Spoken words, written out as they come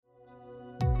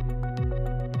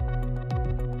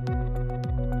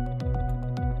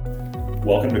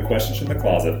Welcome to Questions from the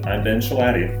Closet. I'm Ben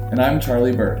Shalati. And I'm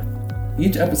Charlie Bird.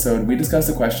 Each episode, we discuss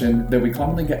a question that we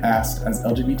commonly get asked as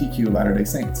LGBTQ Latter-day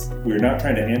Saints. We are not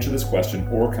trying to answer this question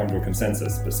or come to a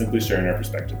consensus, but simply sharing our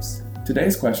perspectives.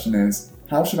 Today's question is,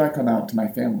 how should I come out to my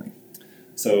family?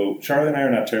 So, Charlie and I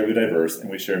are not terribly diverse, and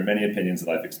we share many opinions and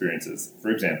life experiences. For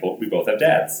example, we both have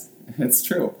dads. It's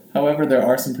true. However, there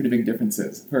are some pretty big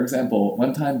differences. For example,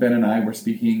 one time Ben and I were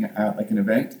speaking at an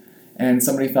event, and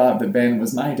somebody thought that Ben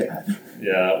was my dad.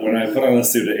 Yeah, when I put on a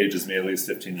suit, it ages me at least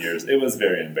 15 years. It was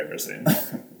very embarrassing.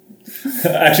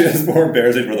 Actually, it was more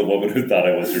embarrassing for the woman who thought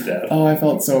I was your dad. Oh, I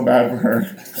felt so bad for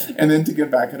her. And then to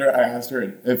get back at her, I asked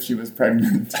her if she was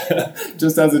pregnant.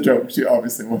 Just as a joke, she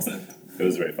obviously wasn't. It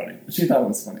was very funny. She thought it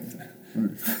was funny.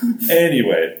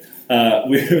 Anyway,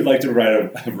 we would like to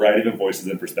provide a variety of voices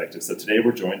and perspectives. So today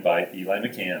we're joined by Eli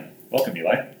McCann. Welcome,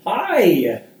 Eli. Hi!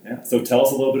 Yeah. So tell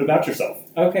us a little bit about yourself.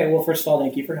 Okay, well, first of all,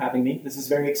 thank you for having me. This is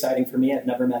very exciting for me. I've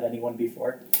never met anyone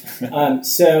before.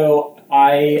 So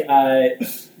I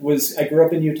grew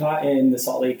up in Utah in the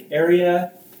Salt Lake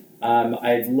area.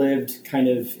 I've lived kind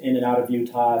of in and out of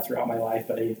Utah throughout my life,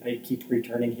 but I keep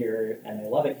returning here, and I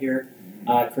love it here.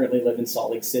 Currently live in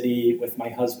Salt Lake City with my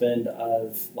husband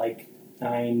of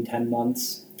 9-10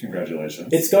 months.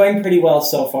 Congratulations. It's going pretty well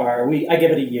so far. I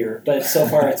give it a year, but so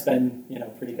far it's been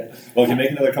pretty good. Well, if you make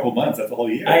another couple months, that's a whole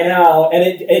year. I know, and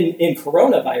in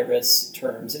coronavirus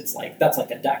terms, it's that's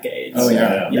like a decade. Oh,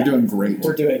 yeah. You're doing great.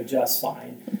 We're doing just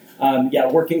fine.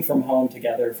 Working from home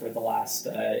together for the last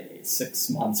 6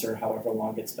 months or however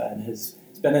long it's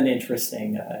been an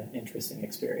interesting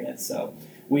experience. So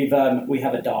we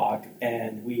have a dog,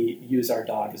 and we use our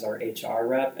dog as our HR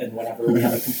rep. And whenever we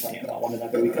have a complaint about one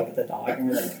another, we go to the dog and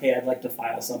we're like, "Hey, I'd like to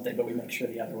file something," but we make sure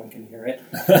the other one can hear it.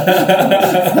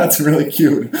 That's really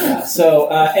cute. Yeah. So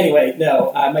anyway,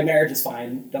 no, my marriage is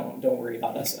fine. Don't worry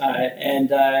about us. I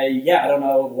don't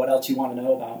know what else you want to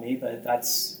know about me, but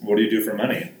that's. What do you do for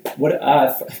money?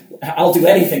 I'll do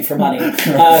anything for money.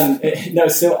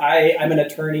 So I'm an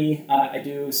attorney. I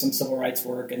do some civil rights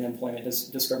work and employment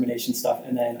discrimination stuff,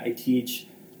 and then I teach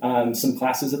some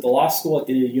classes at the law school at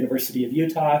the University of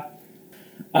Utah.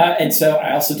 And so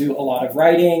I also do a lot of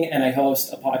writing, and I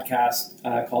host a podcast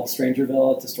called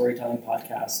Strangerville. It's a storytelling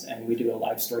podcast, and we do a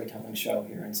live storytelling show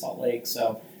here in Salt Lake.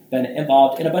 So been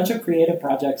involved in a bunch of creative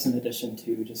projects in addition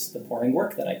to just the boring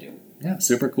work that I do. Yeah,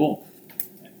 super cool.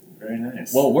 Very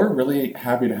nice. Well, we're really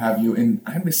happy to have you, and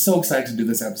I'm so excited to do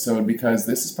this episode because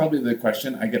this is probably the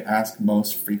question I get asked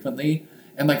most frequently.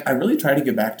 And I really try to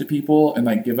get back to people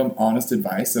and give them honest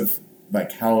advice of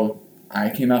how I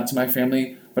came out to my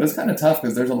family. But it's kind of tough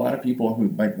because there's a lot of people who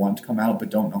want to come out but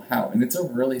don't know how. And it's a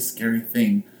really scary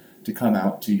thing to come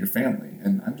out to your family.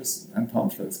 And I'm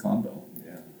pumped for this combo.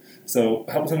 Yeah. So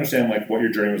help us understand what your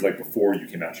journey was like before you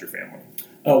came out to your family.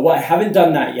 Oh, well, I haven't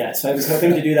done that yet, so I was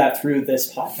hoping to do that through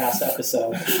this podcast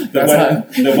episode.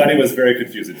 The wedding was very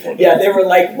confusing for them. Yeah, they were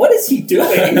like, "What is he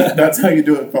doing?" That's how you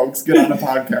do it, folks. Get on a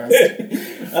podcast.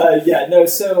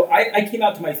 So I came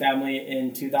out to my family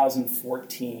in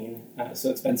 2014,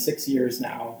 so it's been 6 years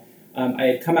now. I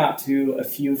had come out to a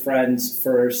few friends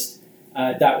first.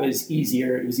 That was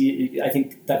easier. It was. I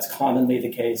think that's commonly the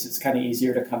case. It's kind of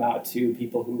easier to come out to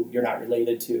people who you're not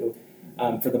related to,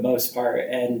 for the most part.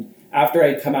 And after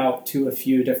I'd come out to a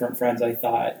few different friends, I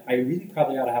thought I really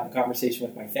probably ought to have a conversation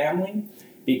with my family,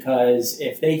 because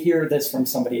if they hear this from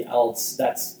somebody else,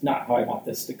 that's not how I want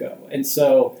this to go. And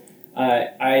so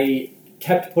I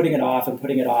kept putting it off.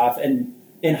 And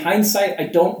in hindsight, I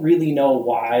don't really know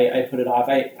why I put it off.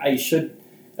 I should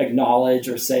acknowledge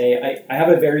or say I have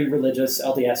a very religious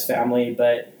LDS family,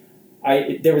 but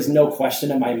there was no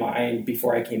question in my mind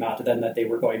before I came out to them that they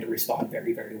were going to respond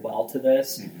very, very well to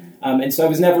this. Mm-hmm. And so I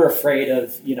was never afraid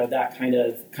of, that kind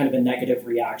of a negative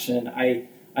reaction. I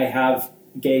have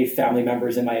gay family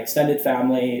members in my extended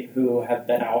family who have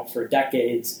been out for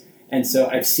decades. And so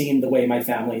I've seen the way my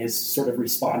family has sort of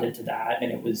responded to that,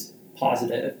 and it was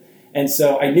positive. And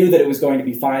so I knew that it was going to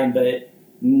be fine, but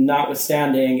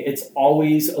notwithstanding, it's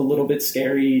always a little bit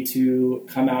scary to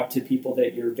come out to people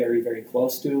that you're very, very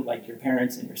close to, like your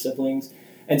parents and your siblings.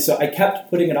 And so I kept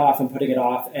putting it off,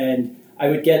 and I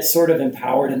would get sort of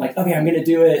empowered and okay, I'm going to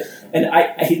do it. And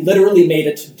I literally made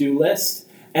a to-do list,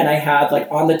 and I had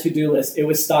on the to-do list, it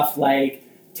was stuff like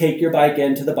take your bike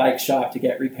into the bike shop to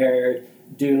get repaired,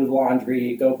 do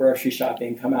laundry, go grocery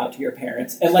shopping, come out to your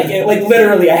parents. And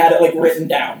literally I had it written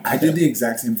down. I did the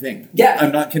exact same thing. Yeah.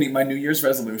 I'm not kidding. My New Year's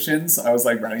resolutions, I was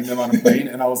writing them on a plane,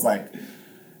 and I was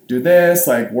do this,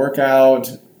 work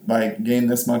out, gain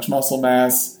this much muscle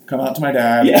mass, come out to my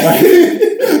dad. Yeah.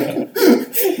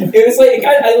 it was like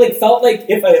I like felt like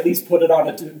if I at least put it on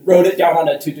wrote it down on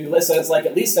a to-do list, I was like,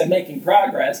 at least I'm making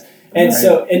progress. And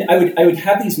so, and I would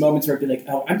have these moments where I'd be like,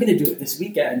 oh, I'm going to do it this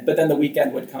weekend. But then the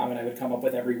weekend would come and I would come up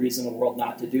with every reason in the world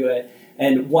not to do it.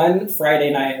 And one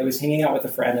Friday night, I was hanging out with a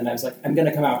friend and I was like, I'm going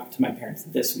to come out to my parents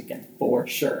this weekend for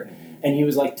sure. And he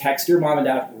was like, text your mom and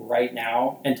dad right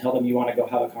now and tell them you want to go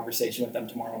have a conversation with them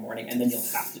tomorrow morning and then you'll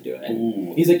have to do it.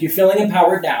 Ooh. He's like, you're feeling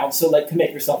empowered now, so like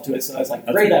commit yourself to it. So I was like,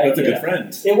 great idea. That's a good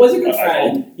friend. It was a good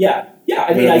friend. Yeah.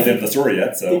 I mean, I haven't the story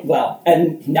yet, so. Well,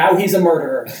 and now he's a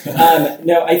murderer.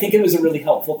 No, I think it was a really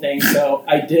helpful thing. So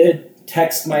I did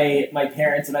text my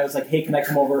parents and I was like, hey, can I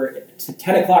come over to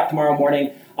 10 o'clock tomorrow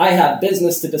morning? I have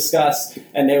business to discuss.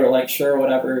 And they were like, sure,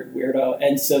 whatever, weirdo.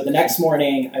 And so the next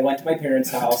morning, I went to my parents'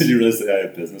 house. Did you really say I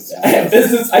have business to discuss? I have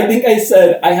business. I think I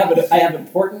said, I have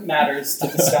important matters to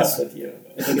discuss with you.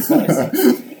 I think it's what I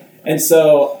said. And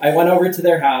so I went over to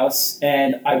their house,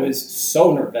 and I was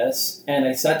so nervous. And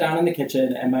I sat down in the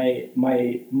kitchen, and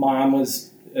my mom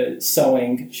was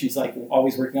sewing. She's like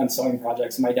always working on sewing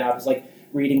projects. And my dad was like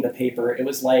reading the paper. It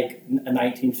was like a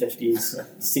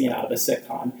 1950s scene out of a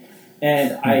sitcom.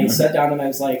 And I sat down and I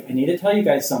was like, I need to tell you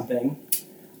guys something.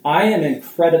 I am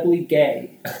incredibly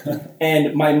gay.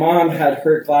 And my mom had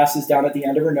her glasses down at the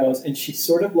end of her nose, and she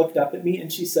sort of looked up at me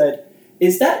and she said,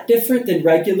 is that different than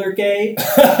regular gay?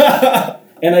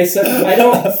 And I said, I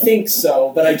don't think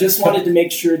so, but I just wanted to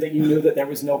make sure that you knew that there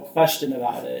was no question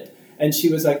about it. And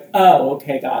she was like, oh,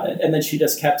 okay, got it. And then she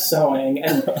just kept sewing.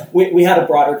 And we had a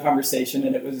broader conversation,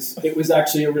 and it was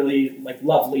actually a really like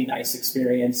lovely, nice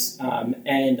experience.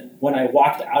 And when I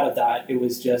walked out of that, it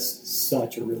was just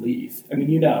such a relief. I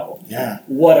mean,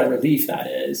 what a relief that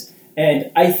is.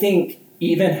 And I think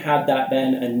even had that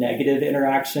been a negative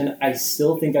interaction, I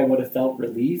still think I would have felt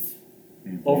relief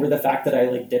over the fact that I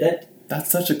like did it.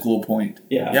 That's such a cool point.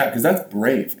 Yeah, because that's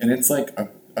brave, and it's like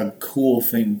a cool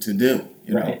thing to do.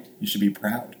 You know, right. You should be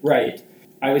proud. Right.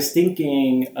 I was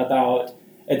thinking about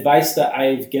advice that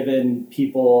I've given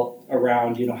people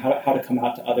around, how to come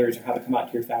out to others or how to come out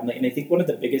to your family. And I think one of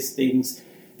the biggest things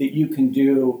that you can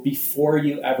do before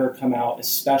you ever come out,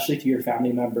 especially to your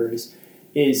family members,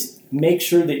 is make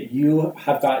sure that you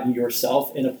have gotten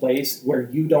yourself in a place where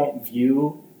you don't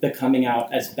view the coming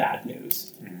out as bad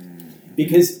news.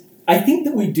 Because I think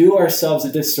that we do ourselves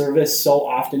a disservice so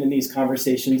often in these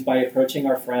conversations by approaching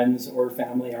our friends or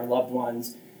family, our loved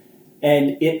ones,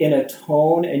 and in a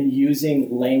tone and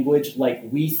using language like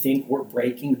we think we're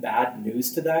breaking bad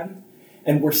news to them.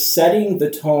 And we're setting the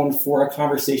tone for a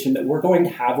conversation that we're going to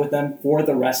have with them for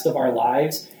the rest of our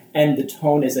lives, and the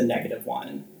tone is a negative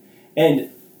one.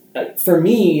 And for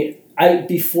me,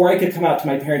 before I could come out to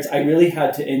my parents, I really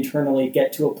had to internally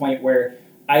get to a point where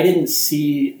I didn't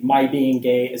see my being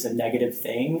gay as a negative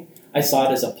thing. I saw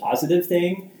it as a positive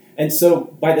thing. And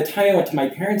so by the time I went to my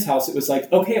parents' house, it was like,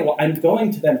 okay, well, I'm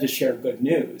going to them to share good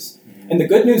news. And the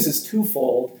good news is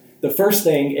twofold. The first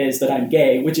thing is that I'm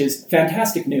gay, which is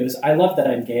fantastic news. I love that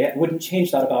I'm gay. I wouldn't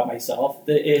change that about myself.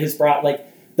 It has brought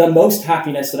the most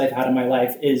happiness that I've had in my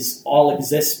life all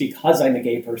exists because I'm a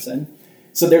gay person.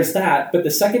 So there's that. But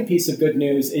the second piece of good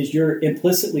news is you're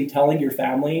implicitly telling your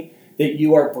family that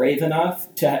you are brave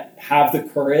enough to have the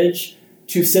courage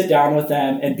to sit down with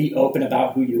them and be open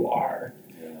about who you are.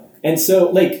 Yeah. And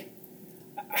so, I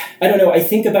don't know, I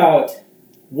think about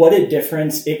what a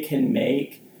difference it can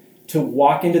make to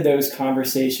walk into those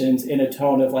conversations in a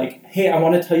tone of hey, I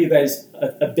want to tell you guys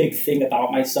a big thing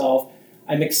about myself.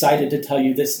 I'm excited to tell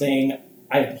you this thing.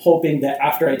 I'm hoping that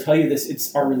after I tell you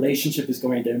this, our relationship is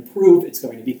going to improve. It's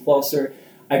going to be closer.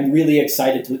 I'm really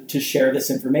excited to share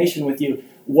this information with you.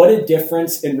 What a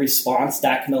difference in response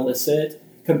that can elicit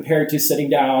compared to sitting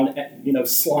down,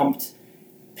 slumped,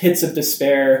 pits of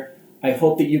despair. I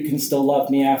hope that you can still love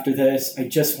me after this. I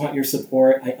just want your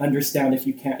support. I understand if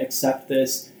you can't accept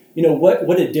this.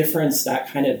 What a difference that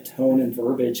kind of tone and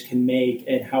verbiage can make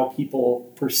in how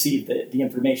people perceive the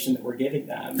information that we're giving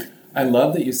them. I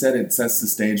love that you said it sets the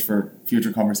stage for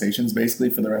future conversations, basically,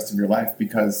 for the rest of your life,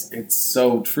 because it's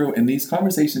so true. And these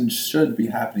conversations should be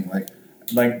happening.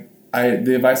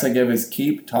 The advice I give is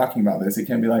keep talking about this. It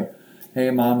can't be like, hey,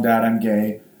 mom, dad, I'm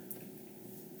gay.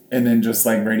 And then just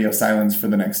radio silence for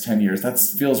the next 10 years. That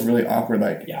feels really awkward.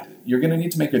 You're going to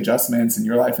need to make adjustments in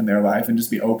your life and their life and just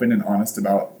be open and honest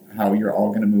about how you're all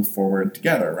going to move forward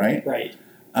together, right? Right.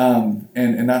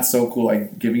 And that's so cool,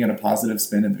 giving it a positive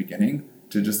spin at the beginning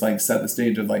to just set the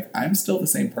stage of I'm still the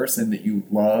same person that you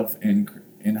love and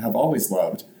have always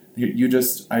loved.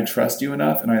 I trust you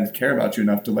enough and I care about you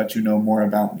enough to let you know more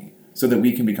about me so that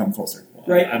we can become closer.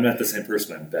 Right. I'm not the same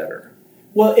person. I'm better.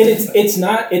 Well, it's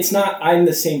not I'm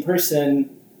the same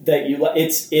person that you love.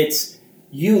 It's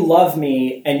you love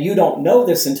me and you don't know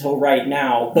this until right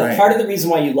now, but Right. part of the reason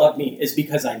why you love me is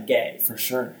because I'm gay. For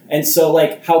sure. And so,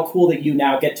 like, how cool that you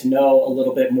now get to know a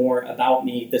little bit more about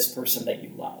me, this person that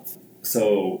you love.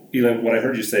 So, Eli, what I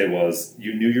heard you say was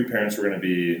you knew your parents were going to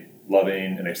be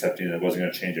loving and accepting and it wasn't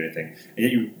going to change anything. And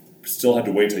yet you still had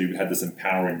to wait till you had this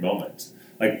empowering moment.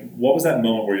 Like, what was that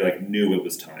moment where you, like, knew it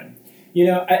was time? You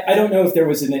know, I don't know if there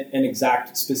was an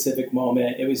exact specific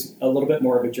moment. It was a little bit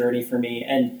more of a journey for me.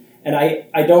 And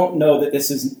I don't know that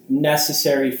this is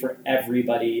necessary for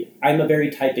everybody. I'm a very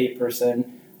type A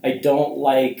person. I don't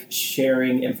like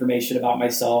sharing information about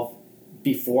myself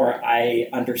before I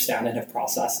understand and have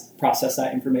processed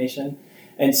that information.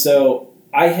 And so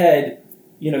I had,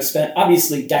 spent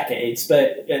obviously decades,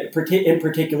 but in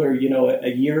particular, a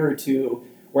year or two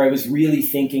where I was really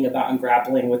thinking about and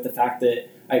grappling with the fact that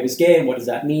I was gay and what does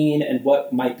that mean and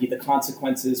what might be the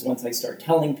consequences once I start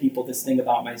telling people this thing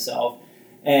about myself.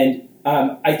 And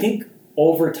I think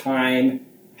over time,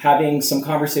 having some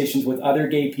conversations with other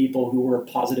gay people who were a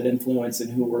positive influence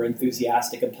and who were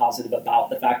enthusiastic and positive about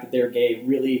the fact that they're gay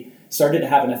really started to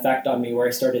have an effect on me where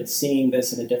I started seeing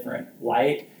this in a different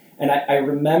light. And I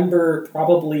remember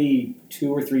probably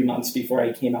 2 or 3 months before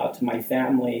I came out to my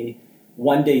family,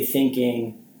 one day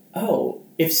thinking, oh,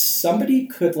 if somebody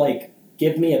could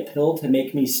give me a pill to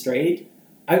make me straight,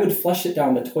 I would flush it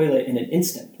down the toilet in an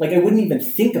instant. I wouldn't even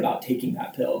think about taking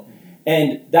that pill.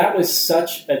 And that was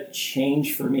such a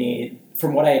change for me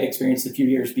from what I had experienced a few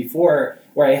years before,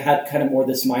 where I had kind of more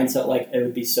this mindset, it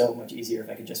would be so much easier if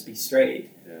I could just be straight.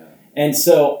 Yeah. And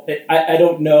so I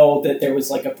don't know that there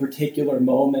was a particular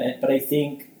moment, but I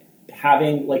think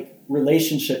having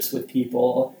relationships with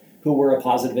people who were a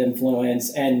positive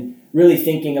influence and really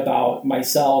thinking about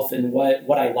myself and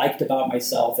what I liked about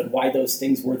myself and why those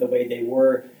things were the way they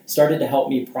were started to help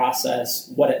me process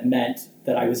what it meant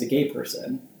that I was a gay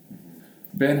person.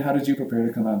 Ben, how did you prepare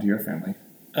to come out to your family?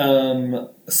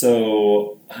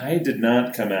 So I did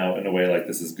not come out in a way like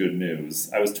this is good news.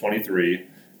 I was 23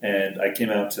 and I came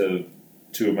out to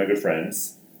 2 of my good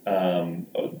friends,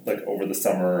 over the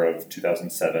summer of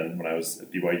 2007 when I was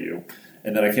at BYU.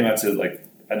 And then I came out to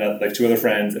 2 other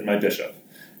friends and my bishop.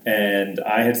 And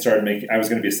I had started I was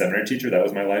going to be a seminary teacher. That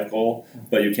was my life goal.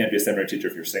 But you can't be a seminary teacher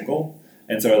if you're single.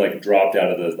 And so I dropped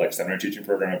out of the seminary teaching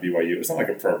program at BYU. It's not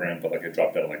a program, but I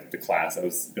dropped out of the class I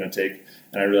was going to take.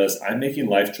 And I realized I'm making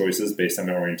life choices based on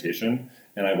my orientation,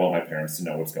 and I want my parents to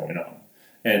know what's going on.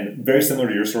 And very similar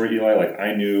to your story, Eli,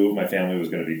 I knew my family was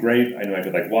going to be great. I knew I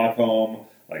could walk home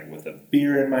with a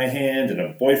beer in my hand and a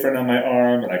boyfriend on my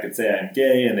arm, and I could say I'm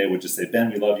gay, and they would just say,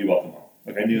 Ben, we love you, welcome home.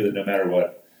 I knew that no matter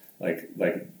what,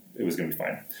 it was going to be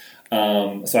fine.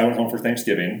 So I went home for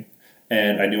Thanksgiving.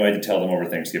 And I knew I had to tell them over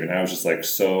Thanksgiving. I was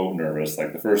just so nervous.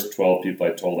 The first 12 people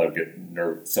I told, I would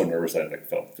get so nervous I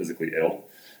felt physically ill.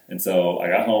 And so I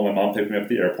got home. My mom picked me up at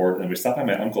the airport, and then we stopped by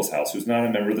my uncle's house, who's not a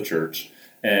member of the church.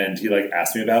 And he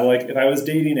asked me about if I was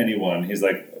dating anyone. He's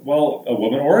well, a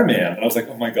woman or a man. And I was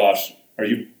oh my gosh, are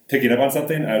you picking up on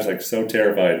something? I was so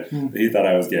terrified that he thought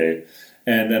I was gay.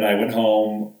 And then I went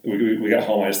home. We got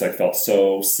home. I just felt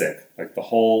so sick the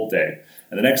whole day.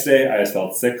 And the next day, I just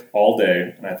felt sick all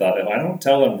day. And I thought, if I don't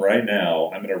tell them right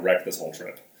now, I'm going to wreck this whole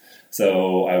trip.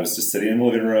 So I was just sitting in the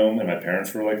living room, and my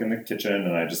parents were in the kitchen.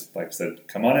 And I just said,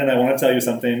 come on in, I want to tell you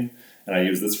something. And I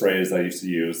used this phrase I used to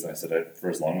use. I said, for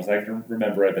as long as I can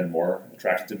remember, I've been more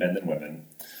attracted to men than women.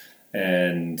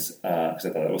 And because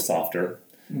I thought it was softer.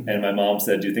 Mm-hmm. And my mom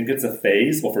said, do you think it's a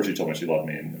phase? Well, first she told me she loved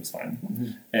me, and it was fine.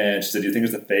 Mm-hmm. And she said, do you think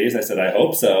it's a phase? I said, I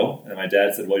hope so. And my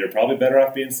dad said, well, you're probably better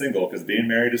off being single because being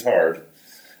married is hard.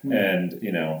 Mm-hmm.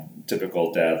 And,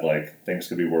 typical dad, things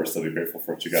could be worse, so be grateful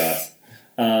for what you got.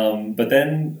 But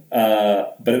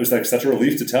it was such a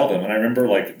relief to tell them. And I remember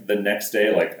the next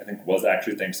day, I think was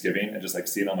actually Thanksgiving, and just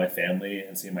seeing all my family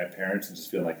and seeing my parents and just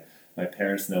feeling my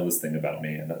parents know this thing about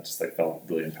me, and that just felt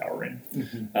really empowering.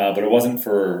 Mm-hmm. But it wasn't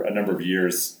for a number of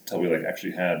years till we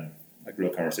actually had real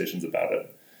conversations about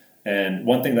it. And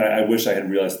one thing that I wish I had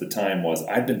realized at the time was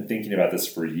I'd been thinking about this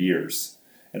for years,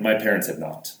 and my parents had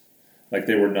not.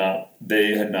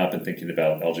 They had not been thinking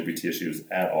about LGBT issues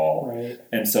at all. Right.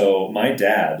 And so my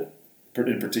dad,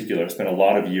 in particular, spent a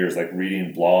lot of years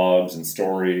reading blogs and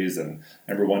stories. And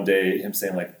I remember one day him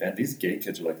saying Ben, these gay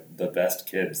kids are the best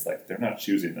kids. They're not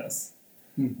choosing this.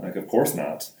 Of course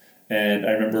not. And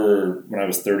I remember when I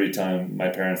was 30 telling my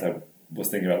parents I was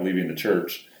thinking about leaving the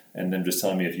church, and them just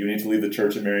telling me, if you need to leave the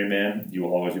church and marry a man, you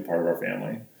will always be part of our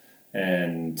family.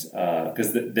 And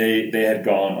because they had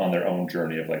gone on their own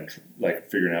journey of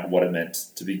figuring out what it meant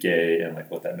to be gay and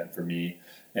what that meant for me.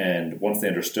 And once they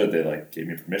understood, they gave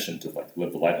me permission to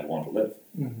live the life I wanted to live.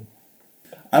 Mm-hmm.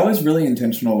 I was really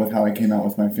intentional with how I came out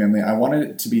with my family. I wanted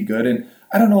it to be good, and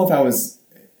I don't know if I was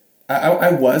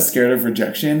scared of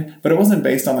rejection, but it wasn't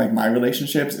based on like my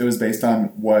relationships. It was based on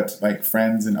what like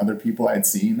friends and other people I'd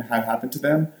seen had happened to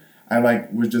them. I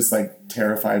like was just like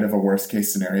terrified of a worst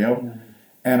case scenario. Mm-hmm.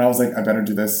 And I was like, I better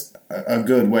do this a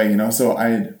good way, you know? So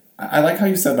I like how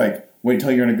you said like, wait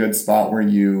till you're in a good spot where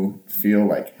you feel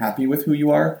like happy with who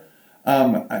you are.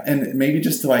 And maybe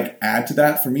just to like add to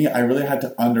that, for me, I really had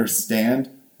to understand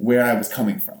where I was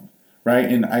coming from, right?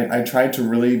 And I tried to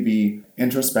really be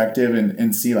introspective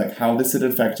and see like how this had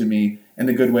affected me in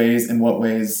the good ways and what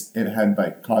ways it had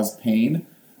like caused pain,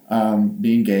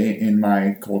 being gay in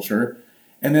my culture.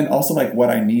 And then also like what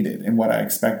I needed and what I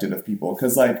expected of people.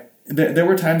 Cause like there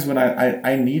were times when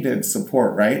I needed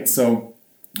support, right? So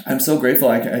I'm so grateful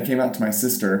I came out to my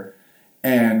sister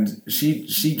and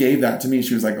she gave that to me.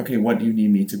 She was like, okay, what do you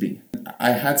need me to be?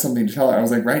 I had something to tell her. I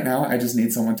was like, right now, I just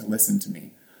need someone to listen to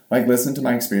me. Like listen to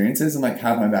my experiences and like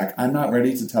have my back. I'm not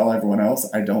ready to tell everyone else.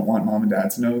 I don't want mom and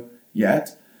dad to know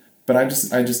yet, but I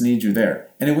just need you there.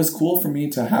 And it was cool for me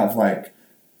to have like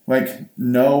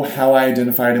know how I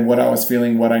identified and what I was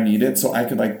feeling, what I needed, so I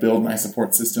could like build my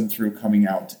support system through coming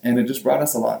out. And it just brought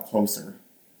us a lot closer.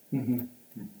 Mm-hmm.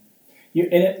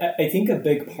 I think a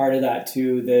big part of that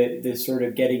too, the sort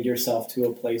of getting yourself to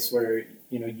a place where,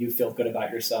 you know, you feel good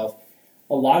about yourself.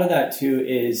 A lot of that too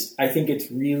is, I think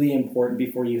it's really important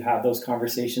before you have those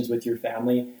conversations with your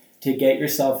family to get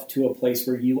yourself to a place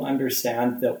where you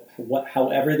understand that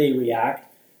however they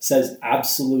react says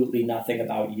absolutely nothing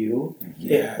about you.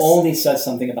 Yes. It only says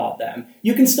something about them.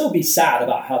 You can still be sad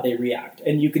about how they react,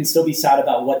 and you can still be sad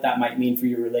about what that might mean for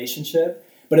your relationship.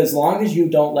 But as long as you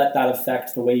don't let that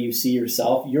affect the way you see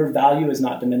yourself, your value is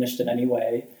not diminished in any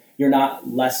way. You're not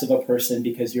less of a person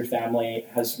because your family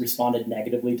has responded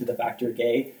negatively to the fact you're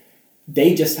gay.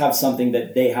 They just have something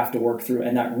that they have to work through,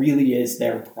 and that really is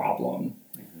their problem.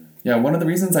 Yeah, one of the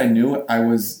reasons I knew I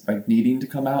was like needing to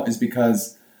come out is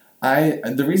because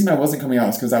the reason I wasn't coming out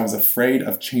is because I was afraid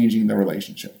of changing the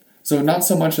relationship. So not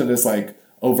so much of this like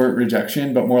overt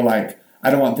rejection, but more like,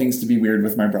 I don't want things to be weird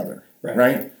with my brother,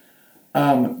 right?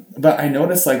 But I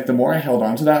noticed like the more I held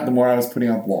on to that, the more I was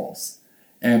putting up walls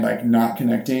and like not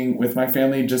connecting with my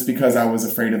family just because I was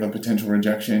afraid of a potential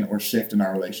rejection or shift in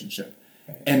our relationship.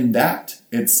 And that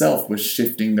itself was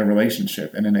shifting the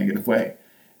relationship in a negative way.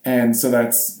 And so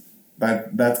that's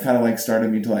kind of like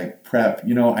started me to like prep,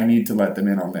 you know, I need to let them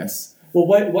in on this. Well,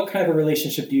 what kind of a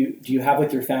relationship do you have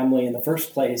with your family in the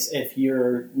first place if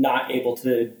you're not able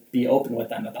to be open with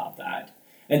them about that?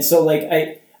 And so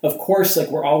like of course, like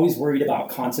we're always worried about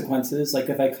consequences. Like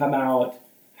if I come out,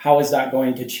 how is that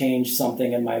going to change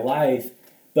something in my life?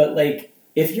 But like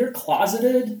if you're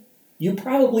closeted, you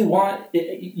probably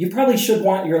should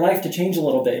want your life to change a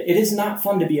little bit. It is not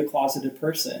fun to be a closeted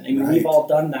person. I mean, We've all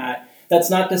done that. That's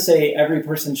not to say every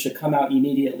person should come out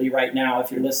immediately right now.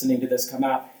 If you're listening to this, come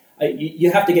out.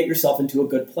 You have to get yourself into a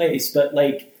good place. But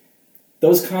like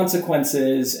those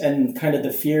consequences and kind of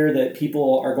the fear that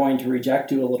people are going to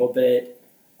reject you a little bit,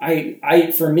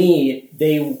 for me,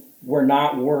 they were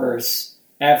not worse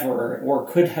ever or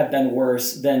could have been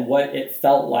worse than what it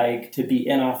felt like to be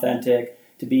inauthentic,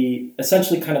 to be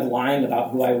essentially kind of lying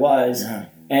about who I was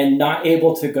and not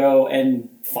able to go and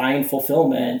find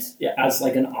fulfillment as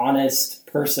like an honest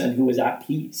person who was at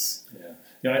peace. Yeah.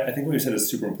 You know, I think what you said is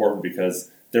super important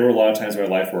because there were a lot of times in my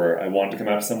life where I wanted to come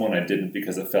out to someone, I didn't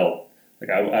because it felt like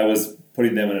I was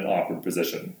putting them in an awkward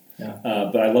position. Yeah.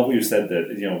 But I love what you said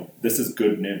that, you know, this is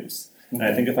good news. Mm-hmm. And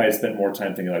I think if I had spent more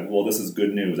time thinking like, well, this is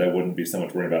good news, I wouldn't be so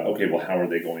much worried about, okay, well, how are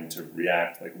they going to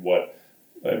react? Like what,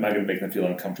 am I going to make them feel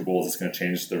uncomfortable? Is this going to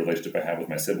change the relationship I have with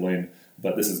my sibling?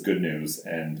 But this is good news,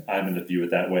 and I'm going to view it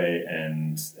that way,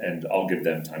 and I'll give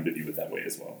them time to view it that way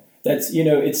as well. That's, you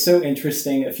know, it's so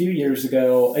interesting. A few years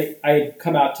ago, I had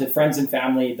come out to friends and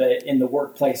family, but in the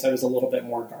workplace, I was a little bit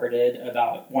more guarded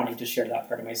about wanting to share that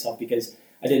part of myself because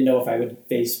I didn't know if I would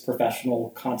face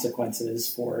professional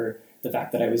consequences for the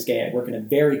fact that I was gay. I work in a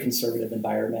very conservative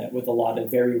environment with a lot of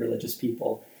very religious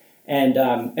people.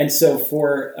 And so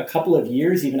for a couple of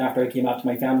years, even after I came out to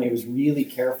my family, I was really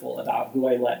careful about who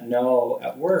I let know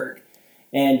at work.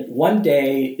 And one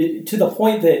day, to the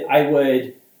point that I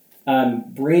would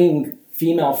bring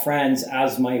female friends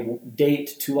as my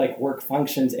date to like work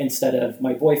functions instead of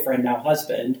my boyfriend, now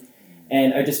husband.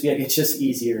 And I'd just be like, it's just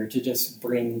easier to just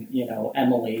bring, you know,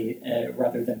 Emily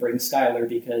rather than bring Skylar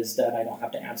because then I don't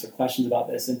have to answer questions about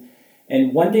this.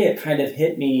 And one day it kind of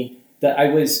hit me that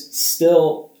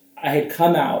I had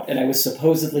come out and I was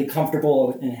supposedly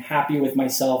comfortable and happy with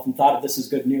myself and thought this is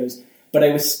good news, but I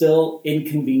was still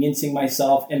inconveniencing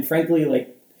myself and frankly,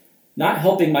 like not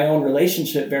helping my own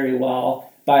relationship very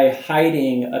well by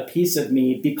hiding a piece of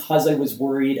me because I was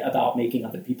worried about making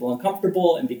other people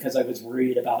uncomfortable and because I was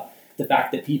worried about the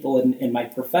fact that people in my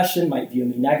profession might view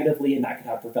me negatively and that could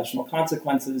have professional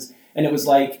consequences. And it was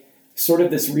like sort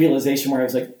of this realization where I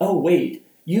was like, oh, wait,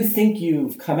 you think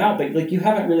you've come out, but like you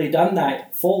haven't really done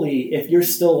that fully if you're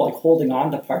still like holding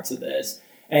on to parts of this.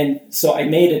 And so I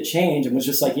made a change and was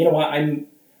just like, you know what, I'm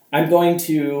not going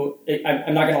to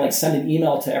like send an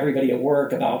email to everybody at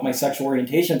work about my sexual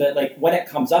orientation, but like when it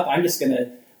comes up, I'm just going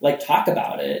to like talk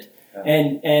about it. Yeah.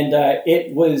 And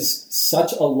it was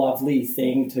such a lovely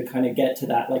thing to kind of get to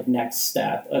that like next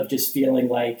step of just feeling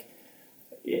like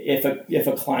if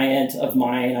a client of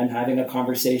mine, I'm having a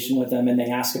conversation with them and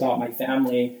they ask about my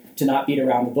family, to not beat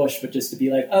around the bush, but just to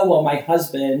be like, oh, well, my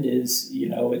husband is,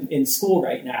 in school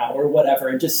right now or whatever,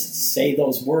 and just say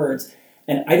those words.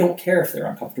 And I don't care if they're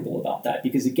uncomfortable about that,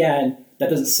 because again, that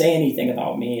doesn't say anything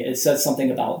about me. It says something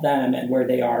about them and where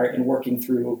they are in working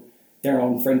through their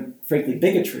own, frankly,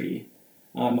 bigotry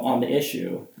on the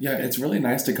issue. Yeah, it's really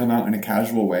nice to come out in a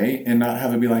casual way and not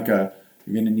have it be like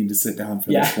you're going to need to sit down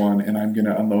for this one and I'm going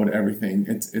to unload everything.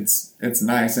 It's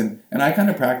nice. And I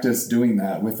kind of practiced doing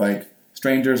that with like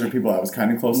strangers or people I was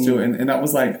kind of close to. And that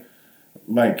was like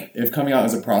if coming out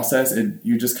as a process,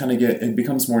 you just kind of it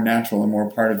becomes more natural and more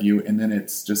part of you. And then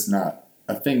it's just not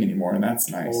a thing anymore. And that's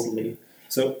nice. Totally.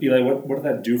 So Eli, what did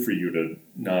that do for you to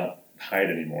not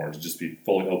hide anymore, to just be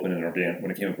fully open and organic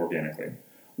when it came up organically?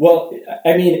 Well,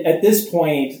 I mean, at this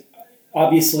point,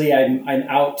 obviously I'm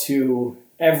out to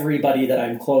everybody that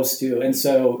I'm close to. And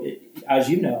so, as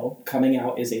you know, coming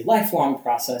out is a lifelong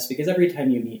process, because every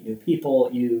time you meet new people,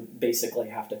 you basically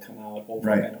have to come out over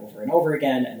and over and over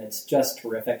again. And it's just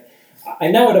terrific.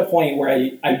 I'm now at a point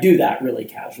where I do that really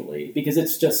casually, because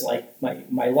it's just like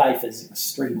my life is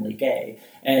extremely gay.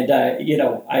 And,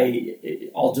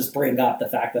 I'll just bring up the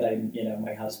fact that I'm,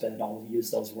 my husband, I'll use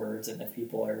those words. And if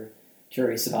people are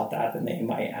curious about that, then they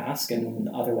might ask, and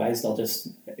otherwise they'll just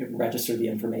register the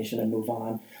information and move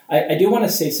on. I do want to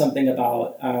say something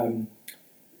about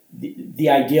the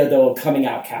idea, though, of coming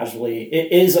out casually.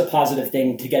 It is a positive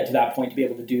thing to get to that point, to be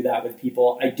able to do that with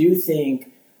people. I do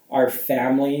think our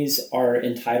families are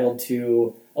entitled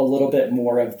to a little bit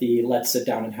more of the let's sit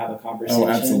down and have a conversation. Oh,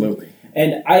 absolutely.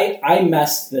 And I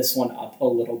messed this one up a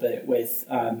little bit with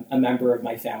a member of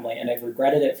my family, and I've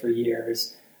regretted it for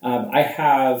years.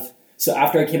 So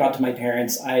after I came out to my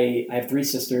parents, I have 3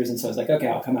 sisters, and so I was like, okay,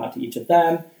 I'll come out to each of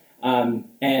them.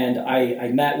 And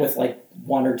I met with like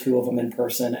 1 or 2 of them in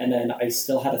person, and then I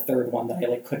still had a 3rd one that I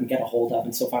like couldn't get a hold of,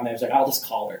 and so finally I was like, I'll just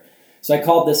call her. So I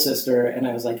called this sister, and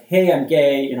I was like, hey, I'm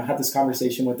gay, had this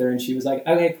conversation with her, and she was like,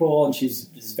 okay, cool, and she's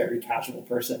this very casual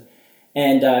person.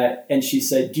 And she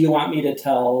said, do you want me to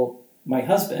tell my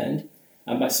husband?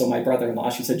 So my brother-in-law,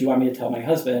 she said, do you want me to tell my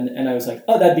husband? And I was like,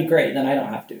 oh, that'd be great, then I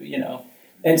don't have to,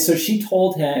 And so she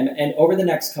told him, and over the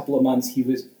next couple of months, he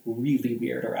was really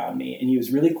weird around me, and he was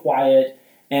really quiet,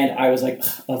 and I was like,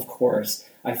 of course.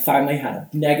 I finally had a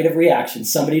negative reaction.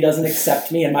 Somebody doesn't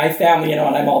accept me and my family, and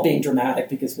I'm all being dramatic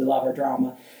because we love our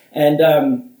drama.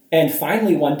 And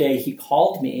finally one day he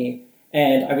called me,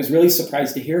 and I was really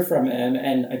surprised to hear from him,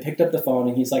 and I picked up the phone,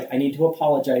 and he's like, I need to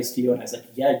apologize to you. And I was like,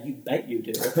 yeah, you bet you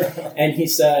do. And he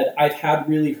said, I've had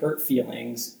really hurt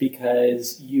feelings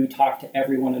because you talked to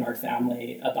everyone in our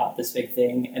family about this big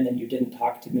thing, and then you didn't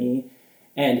talk to me.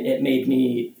 And it made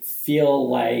me feel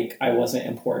like I wasn't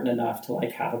important enough to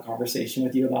like have a conversation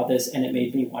with you about this. And it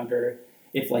made me wonder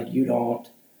if like you don't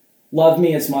love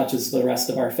me as much as the rest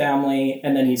of our family.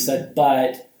 And then he said,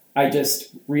 but I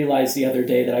just realized the other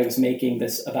day that I was making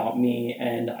this about me,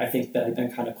 and I think that I've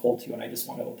been kind of cold to you, and I just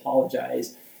want to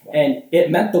apologize. Wow. And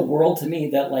it meant the world to me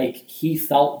that like he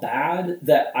felt bad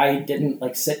that I didn't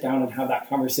like sit down and have that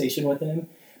conversation with him.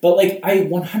 But like I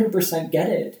 100% get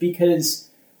it, because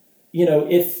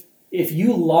if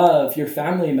you love your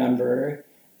family member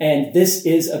and this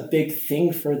is a big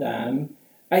thing for them,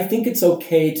 I think it's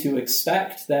okay to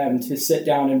expect them to sit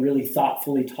down and really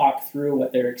thoughtfully talk through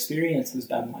what their experience has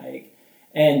been like.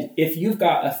 And if you've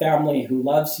got a family who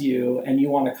loves you and you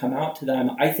want to come out to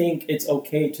them, I think it's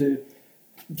okay to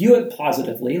view it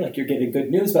positively, like you're giving good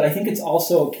news, but I think it's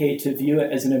also okay to view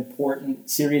it as an important,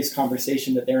 serious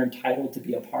conversation that they're entitled to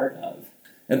be a part of.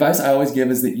 Advice I always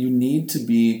give is that you need to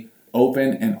be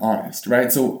open and honest,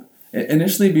 right? So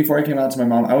initially, before I came out to my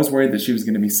mom, I was worried that she was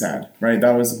going to be sad, right?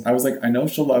 I was like, I know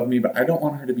she'll love me, but I don't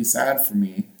want her to be sad for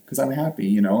me because I'm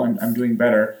happy, I'm doing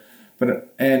better.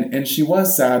 But and she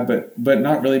was sad, but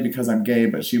not really because I'm gay,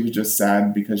 but she was just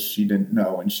sad because she didn't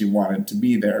know and she wanted to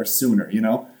be there sooner,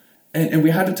 And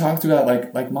we had to talk through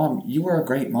that, like Mom, you were a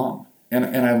great mom, and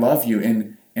I love you,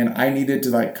 and I needed to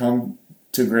like come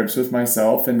to grips with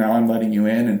myself, and now I'm letting you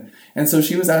in. And so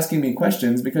she was asking me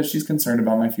questions because she's concerned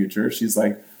about my future. She's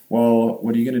like, well,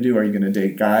 what are you going to do? Are you going to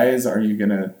date guys? Are you going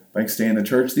to like stay in the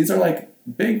church? These are like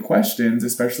big questions,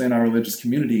 especially in our religious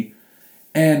community.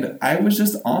 And I was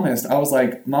just honest. I was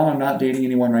like, Mom, I'm not dating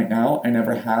anyone right now. I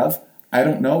never have. I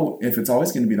don't know if it's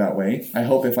always going to be that way. I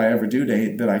hope if I ever do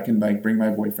date that I can like bring my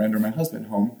boyfriend or my husband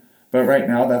home. But right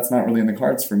now that's not really in the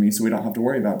cards for me, so we don't have to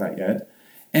worry about that yet.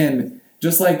 And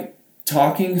just like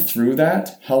talking through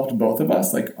that helped both of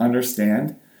us like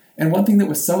understand. And one thing that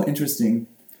was so interesting,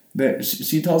 that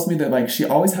she tells me that like she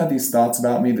always had these thoughts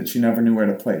about me that she never knew where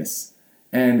to place.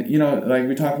 And you know, like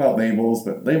we talk about labels,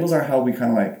 but labels are how we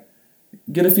kind of like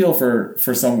get a feel for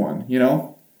someone, you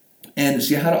know? And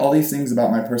she had all these things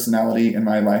about my personality and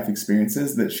my life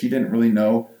experiences that she didn't really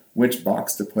know which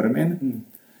box to put them in. Mm.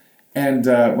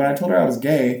 And when I told her I was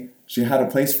gay, she had a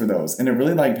place for those. And it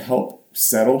really like helped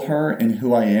settle her in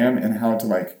who I am and how to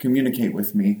like communicate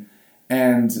with me.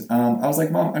 And I was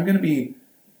like, Mom, I'm going to be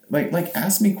like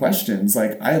ask me questions.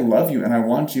 Like, I love you and I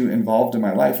want you involved in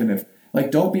my life. And if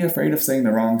like, don't be afraid of saying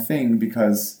the wrong thing,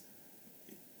 because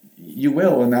you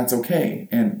will, and that's okay.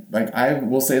 And like, I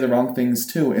will say the wrong things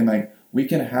too. And like, we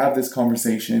can have this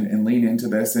conversation and lean into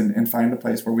this and find a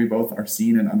place where we both are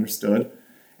seen and understood.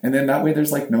 And then that way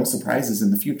there's like no surprises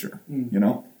in the future, you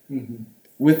know? Mm-hmm.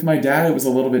 With my dad, it was a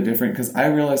little bit different because I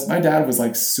realized my dad was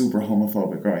like super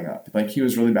homophobic growing up. Like, he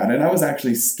was really bad. And I was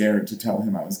actually scared to tell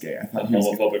him I was gay. I thought he was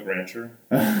homophobic rancher.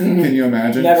 Can you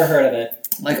imagine? Never heard of it.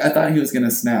 Like, I thought he was going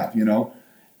to snap, you know?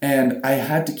 And I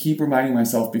had to keep reminding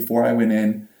myself before I went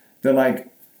in that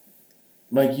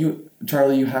like you,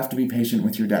 Charlie, you have to be patient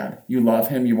with your dad. You love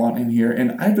him. You want him here.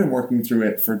 And I've been working through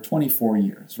it for 24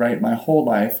 years, right? My whole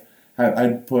life,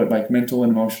 I'd put like mental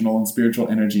and emotional and spiritual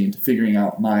energy into figuring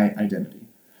out my identity.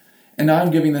 And now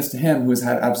I'm giving this to him, who has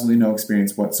had absolutely no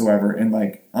experience whatsoever, and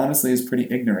like honestly is pretty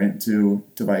ignorant to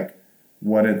like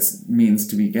what it means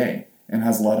to be gay and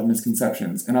has a lot of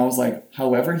misconceptions. And I was like,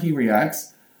 however he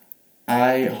reacts,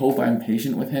 I hope I'm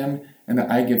patient with him and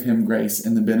that I give him grace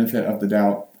and the benefit of the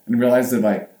doubt, and realize that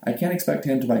like I can't expect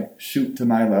him to like shoot to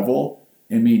my level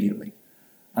immediately.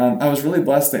 I was really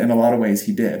blessed that in a lot of ways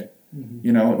he did. Mm-hmm.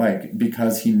 You know, like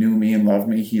because he knew me and loved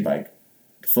me, he like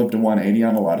flipped a 180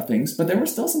 on a lot of things, but there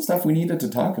was still some stuff we needed to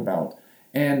talk about.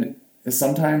 And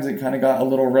sometimes it kind of got a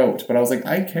little rote, but I was like,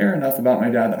 I care enough about my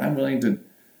dad that I'm willing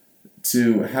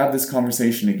to have this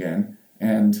conversation again.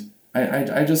 And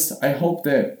I hope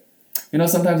that, you know,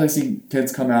 sometimes I see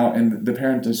kids come out and the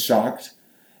parent is shocked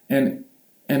and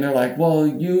they're like, well,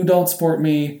 you don't support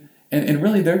me. And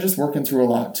really they're just working through a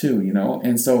lot too, you know?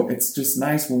 And so it's just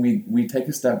nice when we take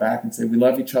a step back and say, we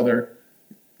love each other.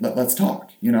 Let's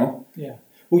talk, you know? Yeah.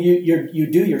 Well, you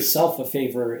do yourself a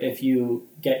favor if you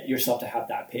get yourself to have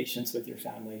that patience with your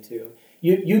family too.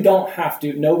 You don't have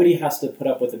to, nobody has to put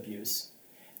up with abuse.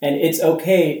 And it's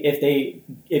okay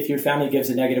if your family gives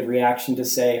a negative reaction to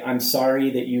say, I'm sorry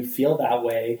that you feel that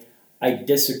way. I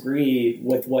disagree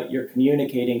with what you're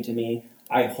communicating to me.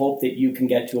 I hope that you can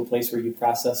get to a place where you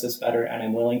process this better, and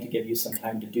I'm willing to give you some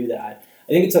time to do that. I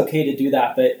think it's okay to do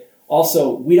that, but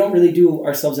also we don't really do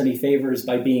ourselves any favors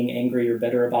by being angry or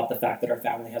bitter about the fact that our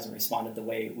family hasn't responded the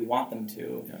way we want them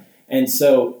to. Yeah. And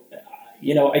so,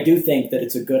 you know, I do think that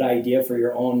it's a good idea for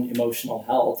your own emotional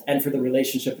health and for the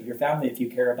relationship of your family, if you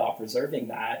care about preserving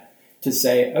that, to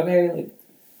say, okay,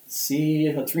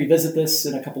 let's revisit this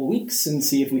in a couple of weeks and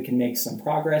see if we can make some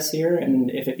progress here. And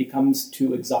if it becomes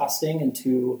too exhausting and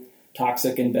too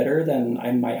toxic and bitter, then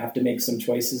I might have to make some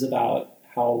choices about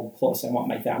how close I want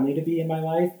my family to be in my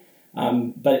life.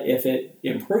 But if it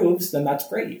improves, then that's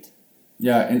great.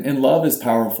 Yeah, and love is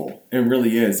powerful. It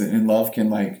really is. And love can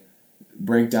like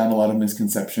break down a lot of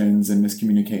misconceptions and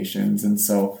miscommunications. And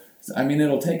so, I mean,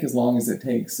 it'll take as long as it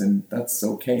takes, and that's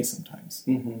okay sometimes.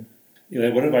 Mm-hmm. You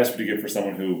know, what advice would you give for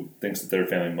someone who thinks that their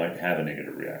family might have a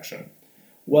negative reaction?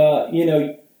 Well, you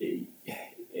know, it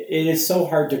is so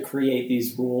hard to create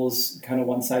these rules, kind of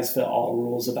one-size-fit-all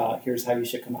rules about here's how you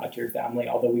should come out to your family,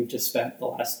 although we've just spent the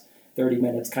last 30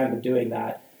 minutes kind of doing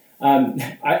that.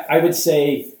 I would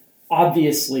say,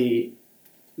 obviously,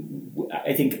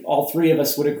 I think all three of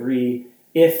us would agree,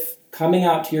 if coming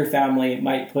out to your family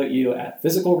might put you at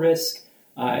physical risk,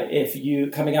 if you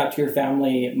coming out to your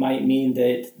family might mean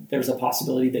that there's a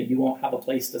possibility that you won't have a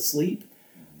place to sleep,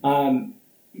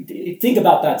 think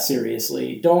about that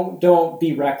seriously. Don't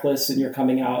be reckless in your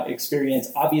coming out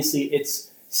experience. Obviously,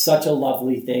 it's such a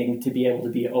lovely thing to be able to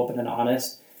be open and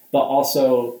honest, but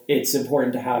also it's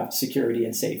important to have security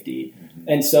and safety. Mm-hmm.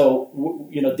 And so,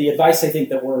 you know, the advice I think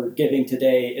that we're giving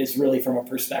today is really from a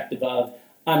perspective of,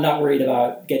 I'm not worried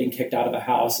about getting kicked out of a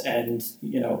house and,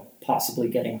 possibly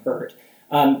getting hurt.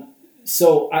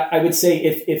 So I would say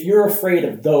if you're afraid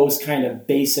of those kind of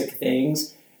basic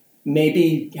things,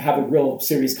 maybe have a real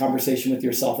serious conversation with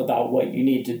yourself about what you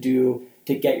need to do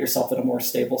to get yourself in a more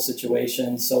stable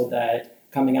situation so that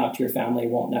coming out to your family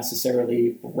won't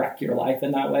necessarily wreck your life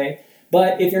in that way.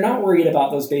 But if you're not worried about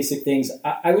those basic things,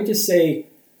 I would just say,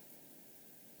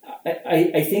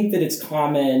 I think that it's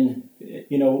common,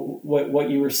 what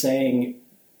you were saying,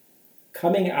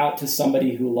 coming out to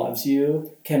somebody who loves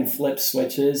you can flip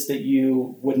switches that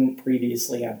you wouldn't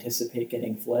previously anticipate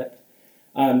getting flipped.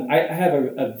 I have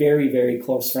a very, very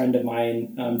close friend of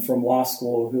mine from law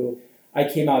school who I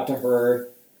came out to her.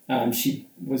 She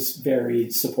was very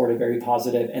supportive, very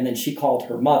positive, and then she called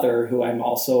her mother, who I'm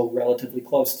also relatively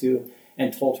close to,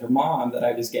 and told her mom that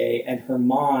I was gay. And her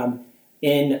mom,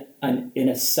 in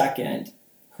a second,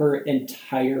 her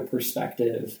entire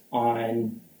perspective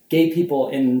on gay people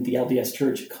in the LDS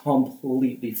church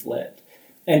completely flipped.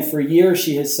 And for years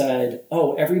she has said,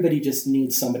 oh, everybody just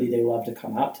needs somebody they love to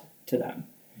come out to them.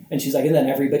 And she's like, and then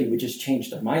everybody would just change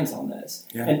their minds on this.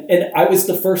 Yeah. And I was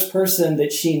the first person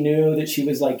that she knew that she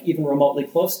was like even remotely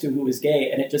close to who was gay.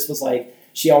 And it just was like,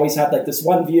 she always had like this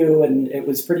one view and it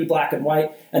was pretty black and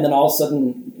white. And then all of a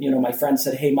sudden, my friend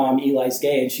said, hey mom, Eli's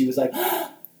gay. And she was like,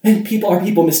 and are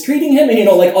people mistreating him? And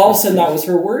all of a sudden that was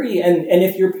her worry. And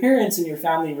if your parents and your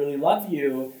family really love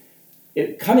you,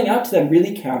 coming out to them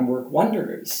really can work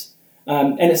wonders.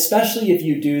 And especially if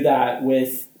you do that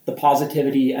with the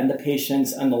positivity and the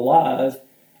patience and the love,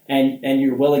 and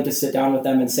you're willing to sit down with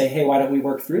them and say, hey, why don't we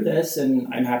work through this?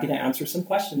 And I'm happy to answer some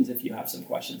questions if you have some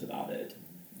questions about it.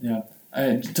 Yeah.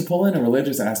 To pull in a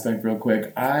religious aspect real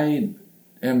quick, I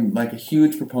am like a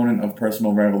huge proponent of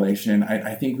personal revelation.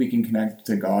 I think we can connect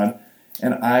to God.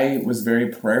 And I was very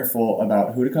prayerful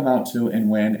about who to come out to and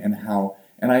when and how.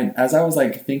 And as I was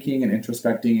like thinking and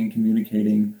introspecting and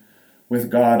communicating with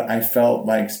God, I felt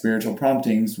like spiritual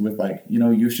promptings with like,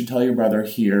 you should tell your brother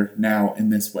here, now, in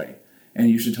this way. And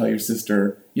you should tell your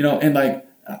sister, and like,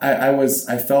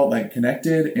 I felt like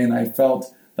connected, and I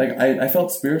felt like, I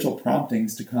felt spiritual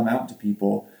promptings to come out to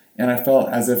people. And I felt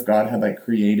as if God had like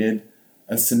created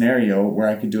a scenario where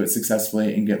I could do it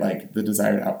successfully and get like the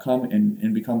desired outcome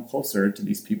and become closer to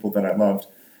these people that I loved.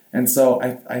 And so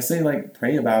I say like,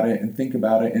 pray about it and think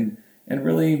about it and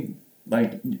really,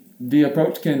 like, the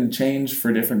approach can change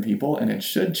for different people, and it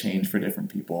should change for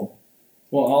different people.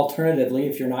 Well, alternatively,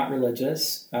 if you're not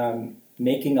religious,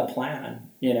 making a plan,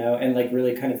 and like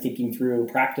really kind of thinking through,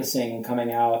 practicing and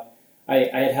coming out.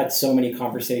 I had so many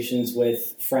conversations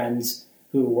with friends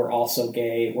who were also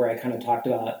gay where I kind of talked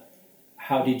about,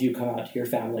 how did you come out to your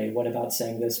family? What about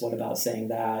saying this? What about saying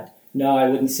that? No, I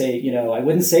wouldn't say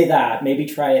that. Maybe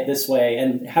try it this way.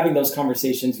 And having those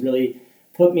conversations really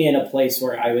put me in a place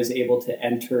where I was able to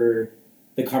enter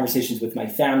the conversations with my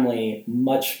family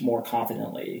much more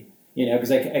confidently,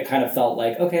 because I kind of felt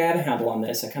like, okay, I had a handle on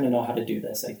this. I kind of know how to do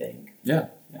this, I think. Yeah.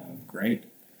 Great.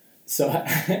 So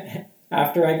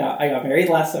after I got married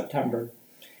last September,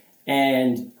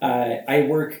 and I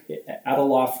work at a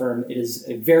law firm. It is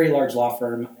a very large law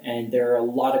firm, and there are a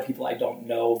lot of people I don't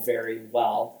know very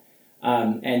well.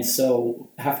 And so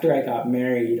after I got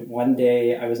married, one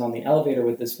day I was on the elevator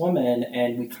with this woman,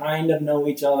 and we kind of know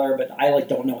each other, but I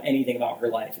don't know anything about her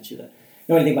life, and she doesn't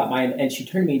know anything about mine. And she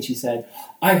turned to me and she said,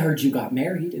 I heard you got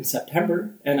married in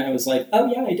September. And I was like, oh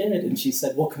yeah, I did. And she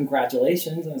said, well,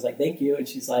 congratulations. And I was like, thank you. And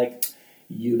she's like,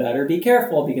 you better be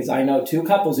careful, because I know 2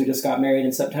 couples who just got married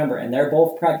in September and they're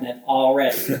both pregnant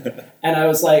already. And I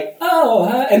was like, oh,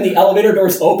 huh? And the elevator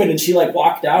doors opened and she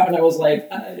walked out, and I was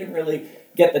like, I didn't really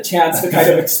get the chance to kind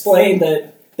of explain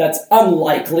that that's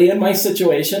unlikely in my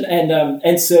situation.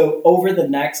 And so over the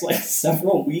next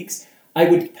several weeks, I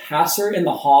would pass her in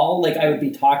the hall. I would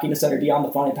be talking to Senator D on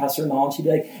the phone. I'd pass her in the hall, and she'd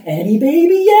be like, any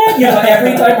baby yet?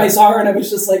 Every time I saw her, and I was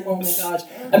just like, oh my gosh,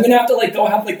 I'm going to have to go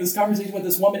have this conversation with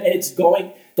this woman. And it's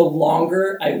going, the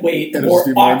longer I wait, the more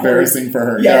awkward. More embarrassing for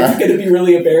her. Yeah, it's going to be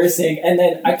really embarrassing. And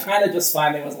then I kind of just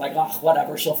finally was like, oh,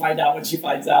 whatever, she'll find out when she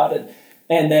finds out.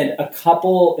 And then I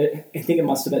think it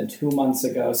must have been 2 months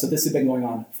ago, so this had been going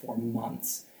on for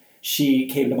months. She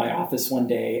came to my office one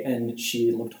day, and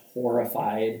she looked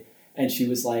horrified. And she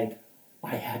was like,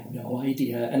 I had no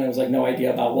idea. And I was like, no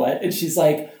idea about what? And she's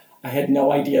like, I had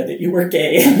no idea that you were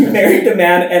gay and you married a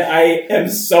man. And I am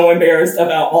so embarrassed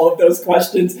about all of those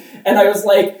questions. And I was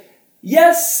like,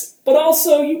 yes, but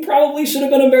also you probably should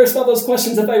have been embarrassed about those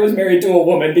questions if I was married to a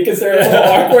woman, because they're a little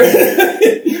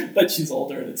awkward. But she's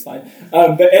older and it's fine.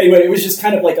 But anyway, it was just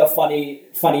kind of a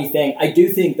funny thing. I do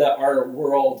think that our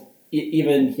world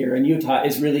even here in Utah,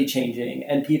 is really changing,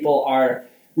 and people are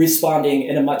responding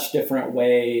in a much different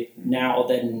way now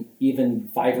than even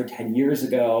 5 or 10 years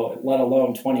ago, let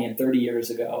alone 20 and 30 years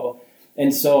ago.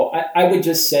 And so I would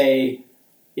just say,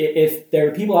 if there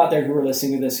are people out there who are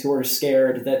listening to this who are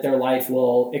scared that their life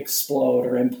will explode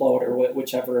or implode or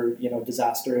whichever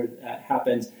disaster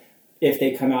happens if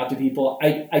they come out to people,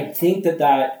 I think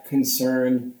that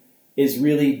concern is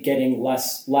really getting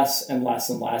less and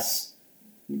less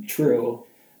true.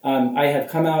 I have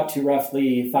come out to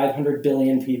roughly 500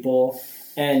 billion people,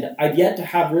 and I've yet to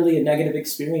have really a negative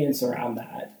experience around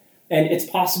that. And it's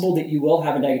possible that you will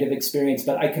have a negative experience,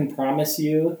 but I can promise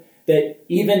you that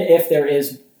even if there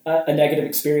is a negative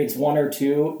experience, 1 or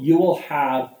 2, you will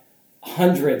have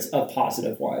hundreds of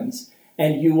positive ones.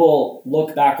 And you will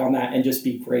look back on that and just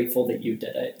be grateful that you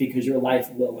did it, because your life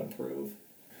will improve.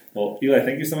 Well, Eli,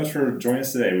 thank you so much for joining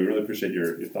us today. We really appreciate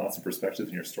your thoughts and perspectives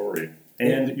and your story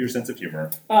and your sense of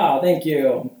humor. Oh, thank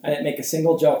you. I didn't make a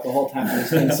single joke the whole time. I was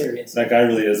being serious. That guy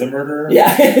really is a murderer? Yeah.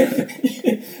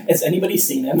 Has anybody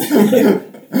seen him?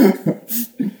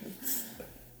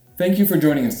 Thank you for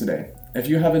joining us today. If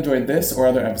you have enjoyed this or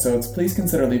other episodes, please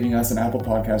consider leaving us an Apple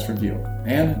Podcast review.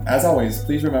 And, as always,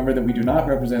 please remember that we do not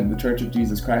represent the Church of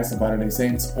Jesus Christ of Latter-day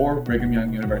Saints or Brigham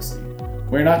Young University.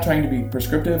 We're not trying to be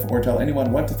prescriptive or tell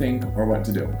anyone what to think or what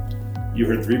to do. You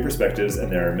heard 3 perspectives,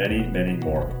 and there are many, many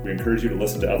more. We encourage you to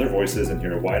listen to other voices and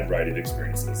hear a wide variety of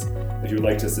experiences. If you would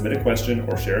like to submit a question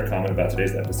or share a comment about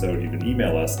today's episode, you can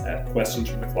email us at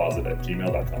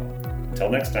questionsfromthecloset@gmail.com. Until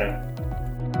next time.